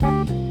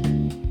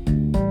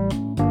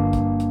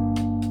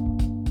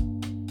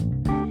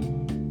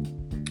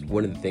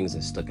one of the things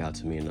that stuck out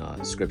to me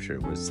in scripture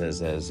was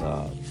says as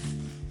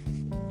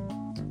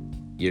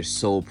your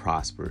soul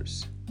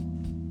prospers,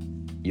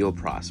 you'll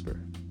prosper.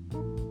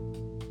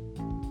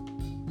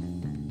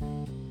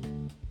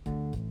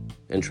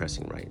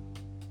 Interesting, right?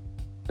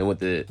 And what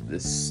the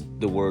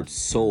word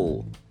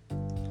soul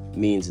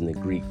means in the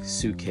Greek,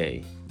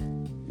 suke,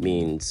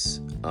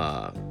 means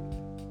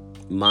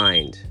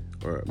mind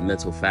or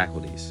mental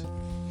faculties.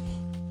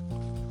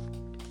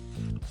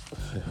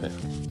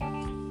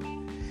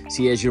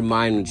 See, as your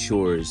mind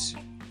matures,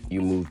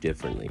 you move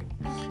differently.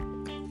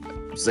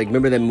 It's like,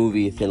 remember that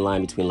movie, Thin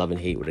Line Between Love and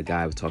Hate, where the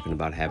guy was talking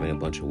about having a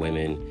bunch of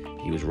women.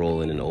 He was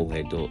rolling, and the old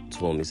head told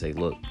him, he said,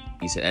 look,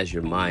 he said, as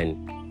your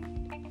mind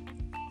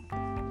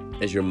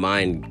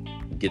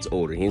gets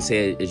older. He didn't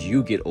say as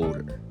you get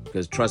older,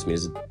 because trust me,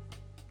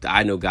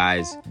 I know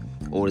guys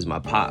old as my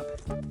pop,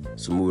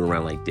 so moving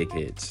around like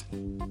dickheads.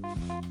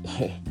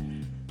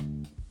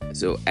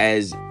 So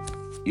as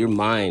your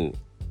mind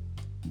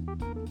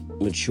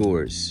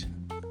matures,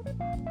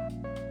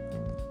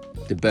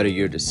 the better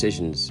your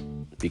decisions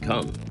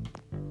become,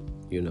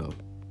 you know.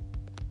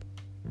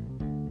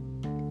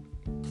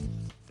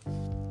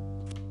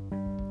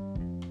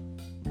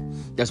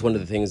 That's one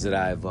of the things that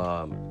I've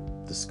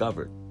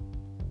discovered.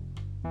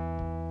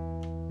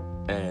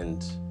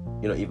 And,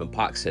 you know, even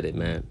Pac said it,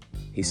 man.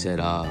 He said,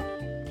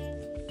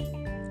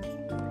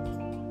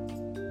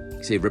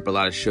 rip a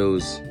lot of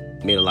shows,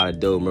 made a lot of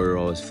dough, murder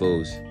all his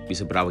foes. He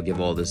said, but I would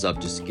give all this up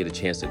just to get a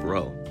chance to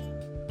grow.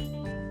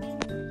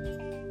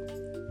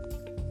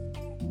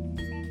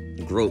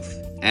 Growth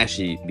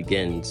actually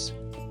begins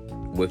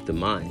with the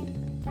mind.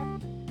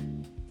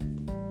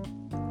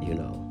 You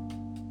know,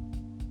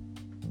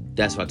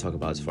 that's what I talk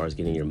about as far as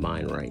getting your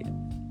mind right.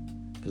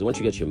 Because once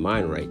you get your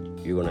mind right,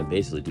 you're going to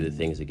basically do the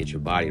things that get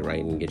your body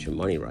right and get your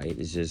money right.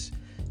 It's just,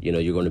 you know,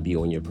 you're going to be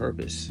on your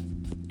purpose,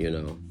 you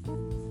know.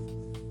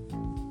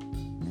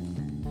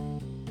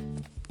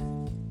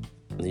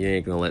 And you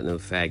ain't going to let no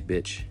fag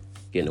bitch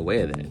get in the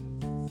way of that.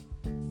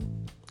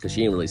 Because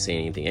she ain't really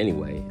saying anything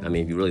anyway. I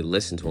mean, if you really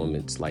listen to him,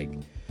 it's like,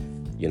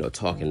 you know,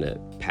 talking to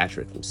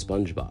Patrick from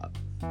SpongeBob.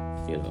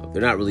 You know,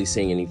 they're not really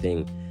saying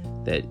anything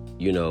that,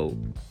 you know,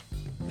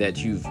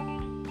 that you've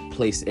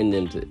placed in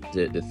them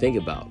to think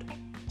about.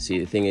 See,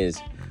 the thing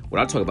is,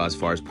 what I talk about as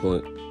far as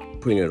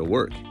putting her to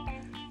work,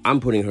 I'm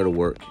putting her to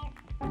work,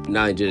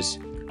 not just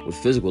with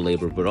physical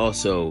labor, but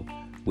also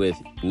with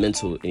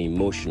mental and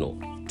emotional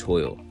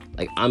toil.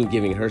 Like, I'm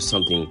giving her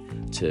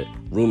something to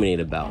ruminate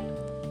about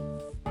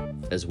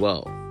as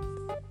well.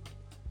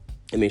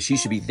 I mean, she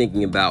should be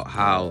thinking about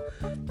how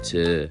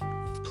to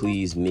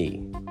please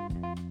me.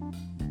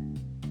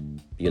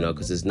 You know,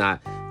 because it's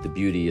not the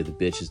beauty of the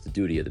bitch, it's the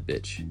duty of the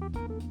bitch.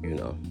 You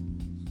know.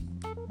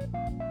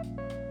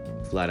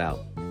 Flat out.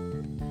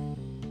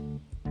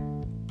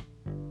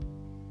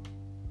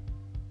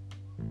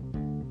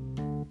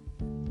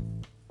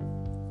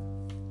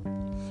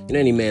 And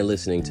any man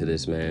listening to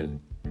this, man,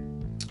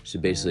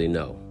 should basically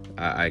know.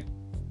 I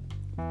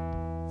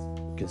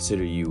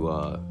consider you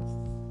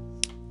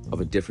of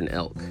a different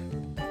ilk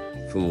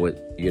from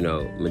what, you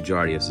know,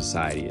 majority of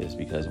society is.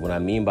 Because what I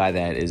mean by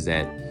that is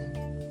that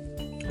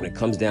when it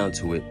comes down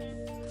to it,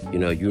 you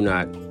know, you're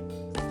not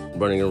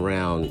running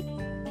around,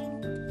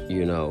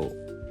 you know,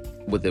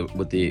 with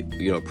the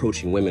you know,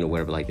 approaching women or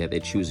whatever like that. They're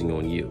choosing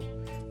on you.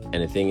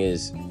 And the thing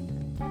is,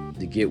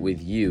 to get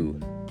with you,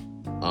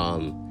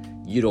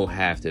 you don't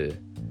have to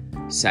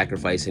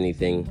sacrifice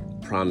anything,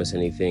 promise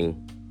anything,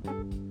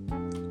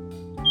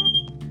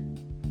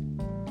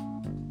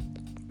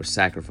 or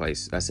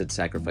sacrifice. I said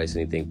sacrifice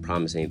anything,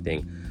 promise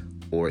anything,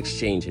 or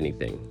exchange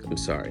anything. I'm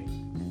sorry.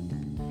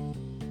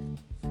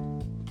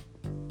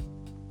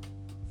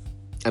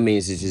 I mean,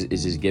 it's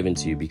just given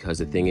to you, because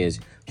the thing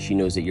is, she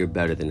knows that you're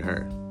better than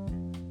her.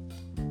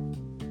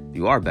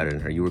 You are better than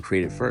her. You were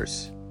created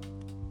first.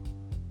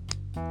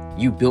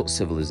 You built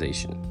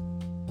civilization.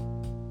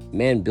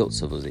 Man built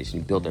civilization.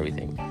 You built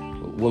everything.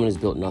 But woman has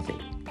built nothing.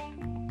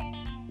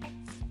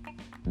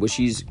 What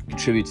she's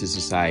contributed to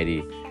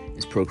society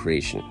is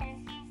procreation.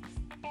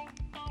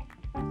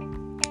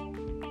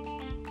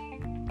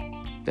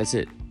 That's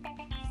it.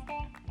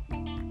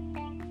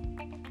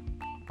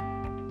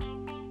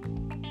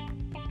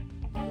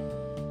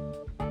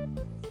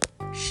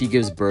 She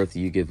gives birth,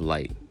 you give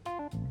light.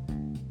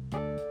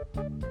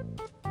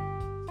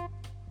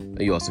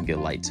 You also give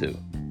light too.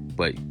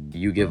 But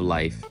you give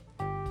life,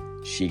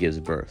 she gives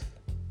birth.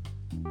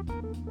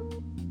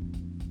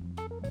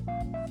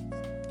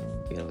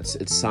 You know,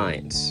 it's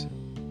science.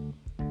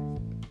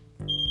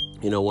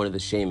 You know, one of the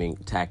shaming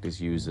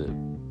tactics used, a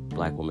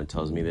black woman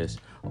tells me this.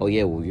 Oh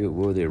yeah, well,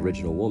 we're the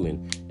original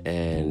woman,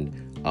 and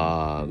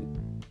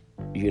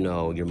you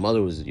know, your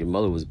mother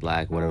was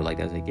black, whatever. Like,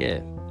 I was like,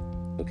 yeah,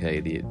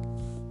 okay.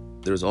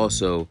 There's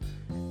also,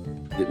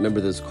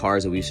 remember those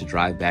cars that we used to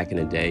drive back in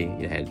the day?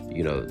 It had,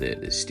 you know,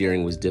 the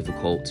steering was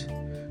difficult,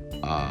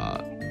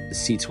 the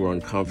seats were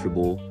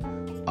uncomfortable,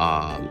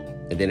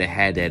 and then it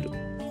had that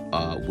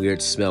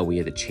weird smell. We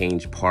had to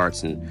change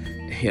parts, and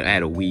it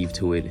had a weave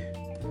to it.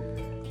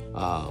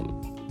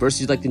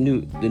 versus like the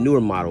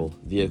newer model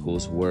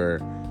vehicles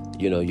where,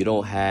 you know, you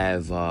don't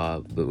have,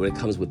 but when it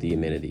comes with the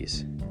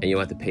amenities and you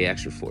don't have to pay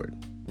extra for it.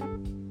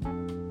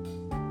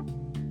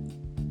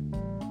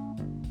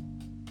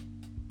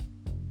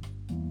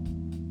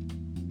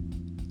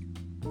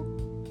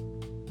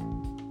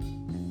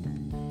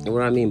 And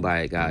what I mean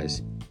by it,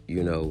 guys,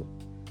 you know,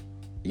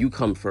 you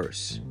come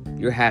first.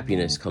 Your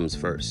happiness comes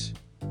first.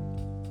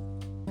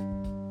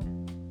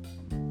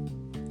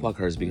 Fuck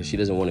hers because she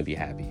doesn't want to be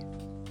happy.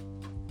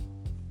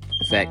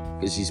 In fact,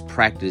 because she's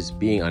practiced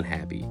being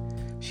unhappy.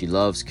 She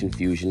loves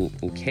confusion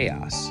and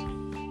chaos.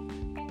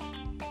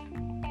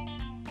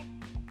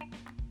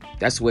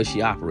 That's the way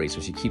she operates.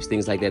 So she keeps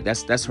things like that.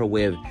 That's her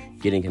way of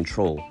getting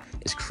control.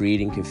 Is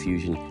creating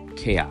confusion,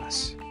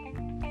 chaos.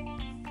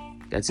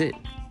 That's it.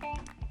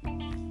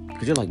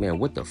 Because you're like, man,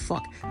 what the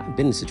fuck? I've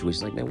been in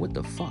situations like, man, what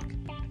the fuck?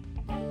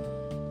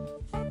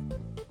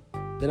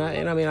 Then I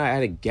had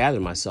to gather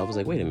myself. I was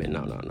like, wait a minute,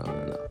 no.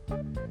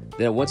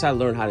 Then once I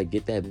learned how to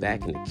get that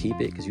back and to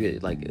keep it, because you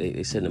like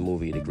they said in the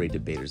movie, The Great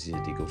Debaters, you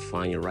go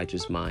find your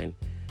righteous mind,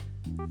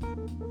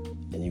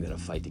 and you gotta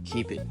fight to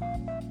keep it.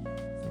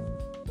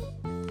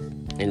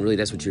 And really,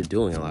 that's what you're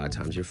doing a lot of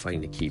times. You're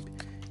fighting to keep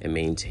and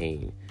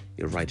maintain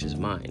your righteous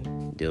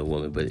mind, dear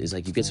woman. But it's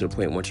like you get to the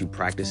point, once you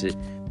practice it,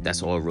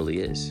 that's all it really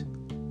is,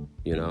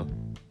 you know?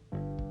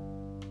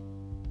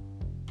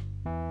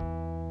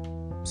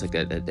 It's like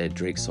that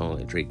Drake song,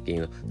 that Drake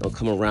game. Don't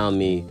come around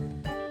me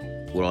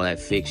with all that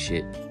fake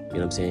shit. You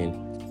know what I'm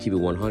saying? Keep it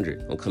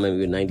 100. Don't come at me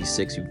with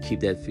 96. You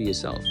keep that for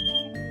yourself.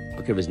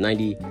 Okay, if it's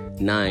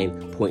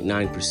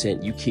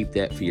 99.9%, you keep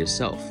that for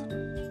yourself.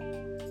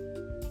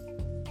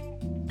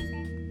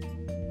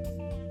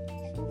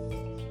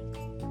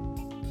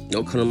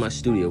 Don't come to my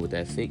studio with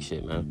that fake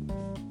shit, man.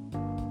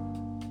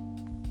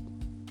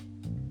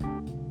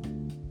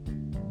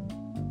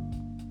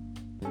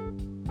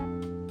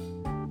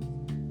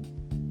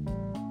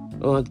 I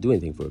don't have to do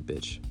anything for a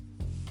bitch.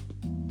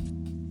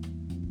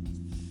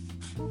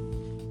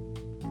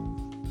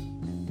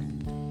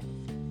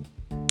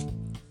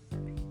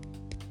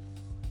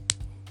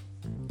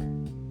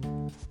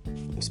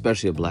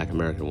 Especially a black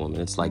American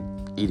woman. It's like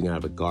eating out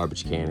of a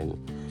garbage can and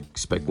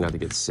expecting not to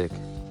get sick.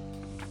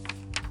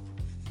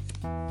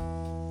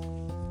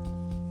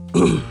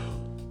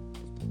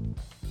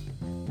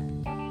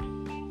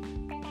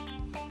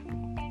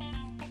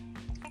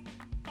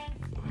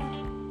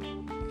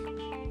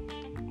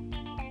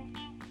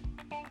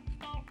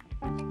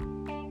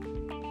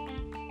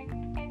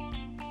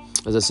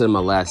 As I said in my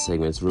last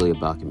segment, it's really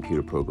about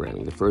computer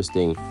programming. The first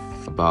thing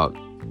about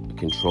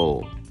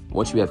control.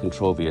 Once you have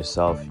control over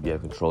yourself, you have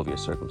control of your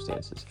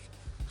circumstances.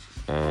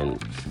 And,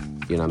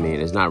 you know what I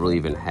mean? It's not really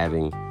even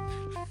having,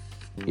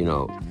 you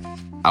know,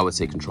 I would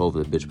say control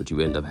over the bitch, but you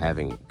end up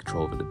having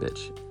control over the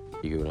bitch.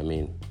 You get what I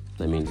mean?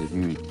 That means if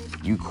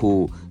you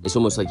cool, it's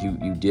almost like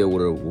you deal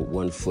with her with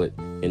 1 foot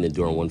in the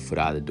door and 1 foot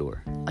out of the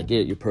door. I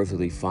get it, you're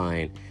perfectly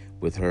fine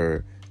with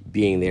her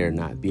being there or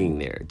not being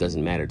there. It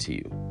doesn't matter to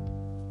you.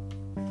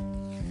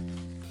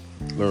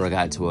 Remember I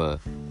got into a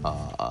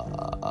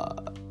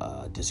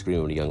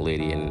disagreement with a young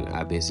lady, and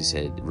I basically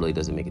said it really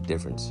doesn't make a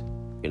difference.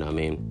 You know what I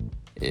mean?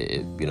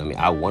 You know what I mean?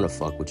 I want to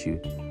fuck with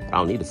you. I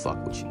don't need to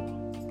fuck with you.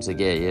 It's like,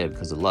 yeah,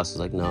 because of lust. It's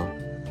like, no.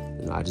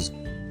 You know, I just,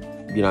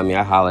 you know what I mean?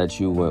 I holler at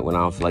you when I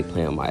don't feel like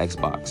playing on my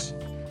Xbox.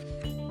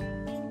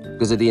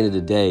 Because at the end of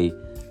the day,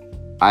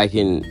 I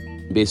can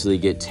basically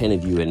get 10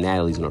 of you at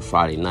Natalie's on a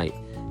Friday night.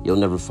 You'll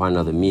never find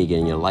another me again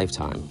in your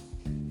lifetime.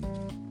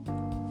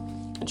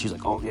 And she's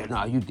like, oh, yeah, no,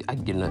 I can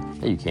get another.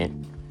 No, you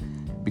can't.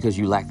 Because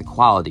you lack the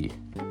quality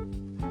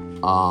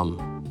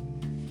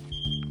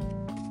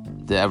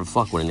to ever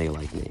fuck with a nigga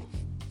like me.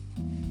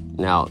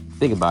 Now,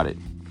 think about it.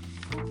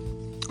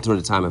 Sort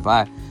of time,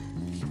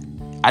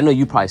 I know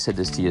you probably said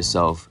this to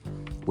yourself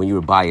when you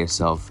were by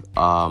yourself.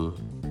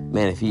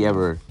 Man, if he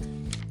ever,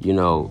 you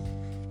know,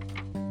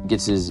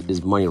 gets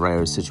his money right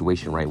or his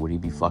situation right, would he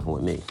be fucking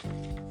with me?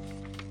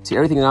 See,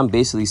 everything that I'm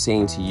basically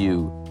saying to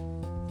you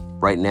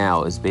right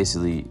now is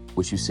basically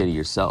what you say to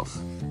yourself.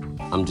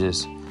 I'm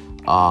just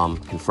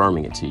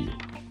confirming it to you.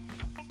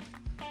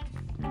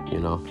 You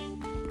know?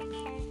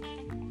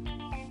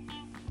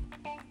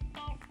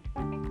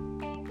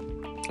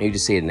 And you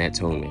just say it in that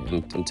tone,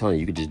 man. I'm telling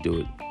you, you could just do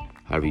it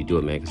however you do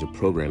it, man, because you're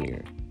programming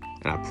her.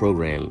 And I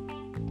program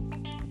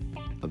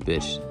a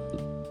bitch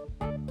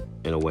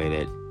in a way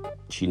that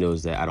she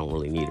knows that I don't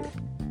really need her.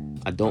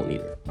 I don't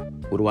need her.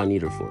 What do I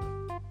need her for?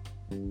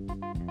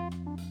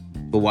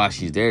 But while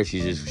she's there,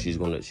 she's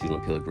gonna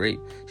feel great.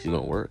 She's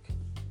gonna work.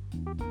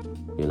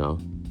 You know?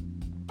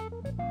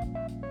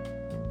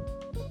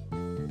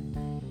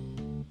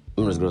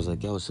 One of those girls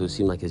like, yo, so it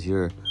seemed like it's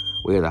your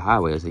way or the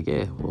highway. I was like,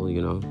 yeah, well,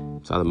 you know,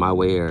 it's either my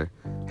way or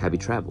happy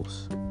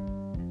travels.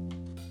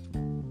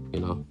 You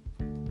know?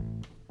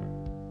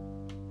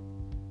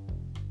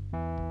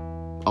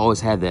 I always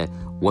had that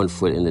 1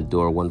 foot in the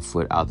door, 1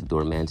 foot out the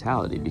door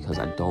mentality because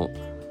I don't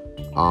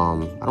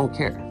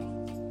care.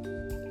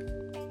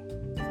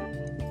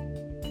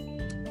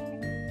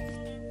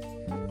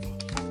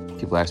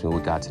 People ask me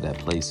what got to that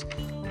place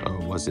or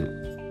wasn't,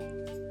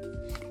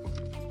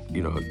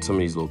 some of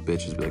these little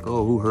bitches be like,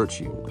 oh, who hurt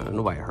you?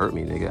 Nobody hurt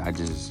me, nigga.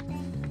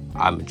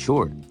 I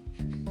matured.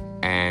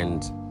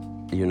 And,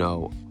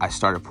 I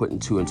started putting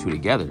two and two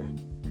together.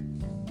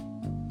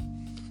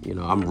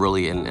 I'm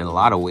really, in a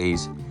lot of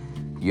ways,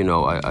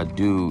 a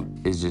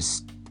dude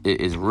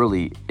is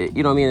really, and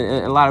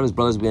a lot of his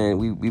brothers, man,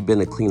 we've been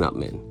the cleanup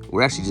men.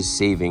 We're actually just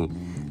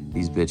saving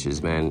these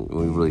bitches, man,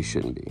 when we really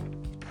shouldn't be.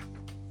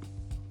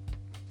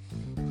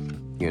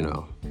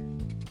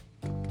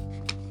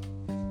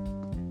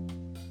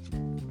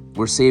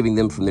 We're saving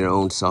them from their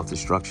own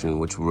self-destruction,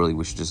 which really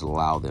we should just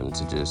allow them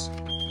to just,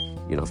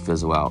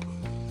 fizzle out.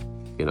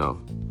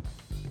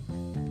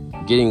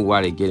 Getting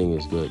why they're getting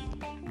is good.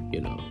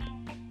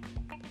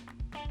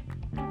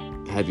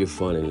 Have your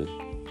fun and,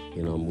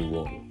 move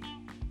on.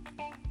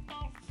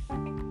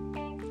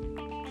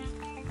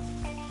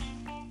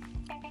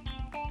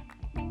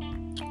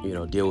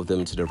 Deal with them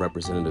until their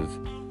representative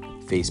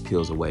face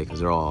peels away, because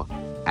they're all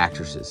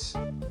actresses.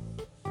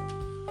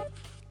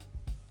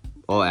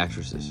 All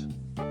actresses.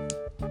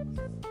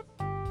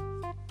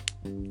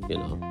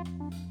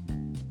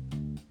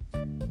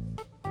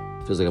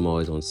 Feels like I'm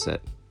always on set.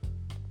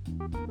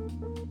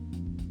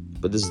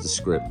 But this is the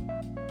script.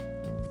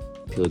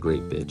 Feel a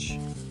great bitch.